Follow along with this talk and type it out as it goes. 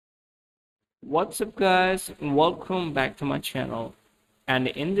What's up guys, welcome back to my channel, and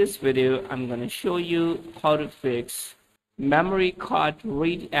in this video I'm going to show you how to fix memory card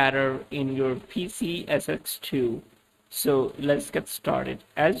read error in your Pcsx2. So let's get started.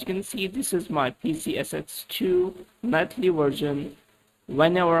 As you can see, this is my Pcsx2 nightly version.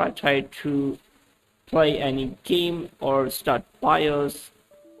 Whenever I try to play any game or start BIOS,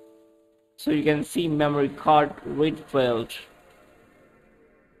 so you can see memory card read failed.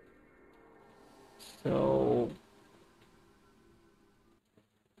 So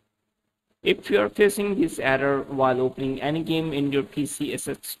if you are facing this error while opening any game in your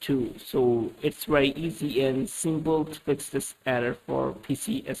Pcsx2, so it's very easy and simple to fix this error for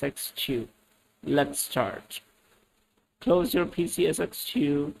Pcsx2. Let's start. Close your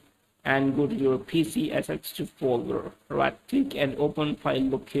Pcsx2 and go to your Pcsx2 folder. Right click and open file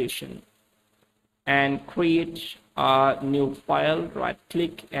location and create a new file. Right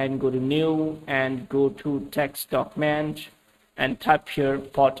click and go to new and go to text document and type here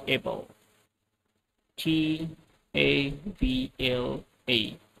portable. TAVLA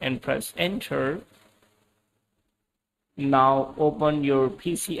and press enter. Now open your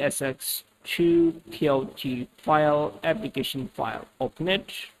Pcsx2 PLT file, application file. Open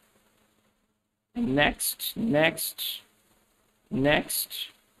it. Next,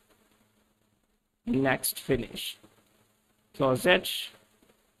 finish. Close it.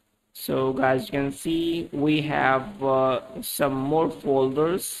 So guys, you can see we have some more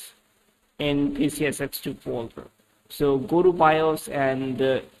folders in Pcsx2 folder. So go to BIOS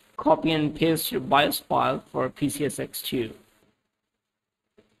and copy and paste your BIOS file for Pcsx2.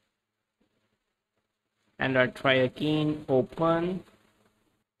 And I try again, open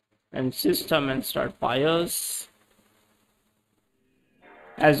and system and start BIOS.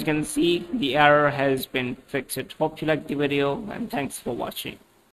 As you can see, the error has been fixed. Hope you liked the video and thanks for watching.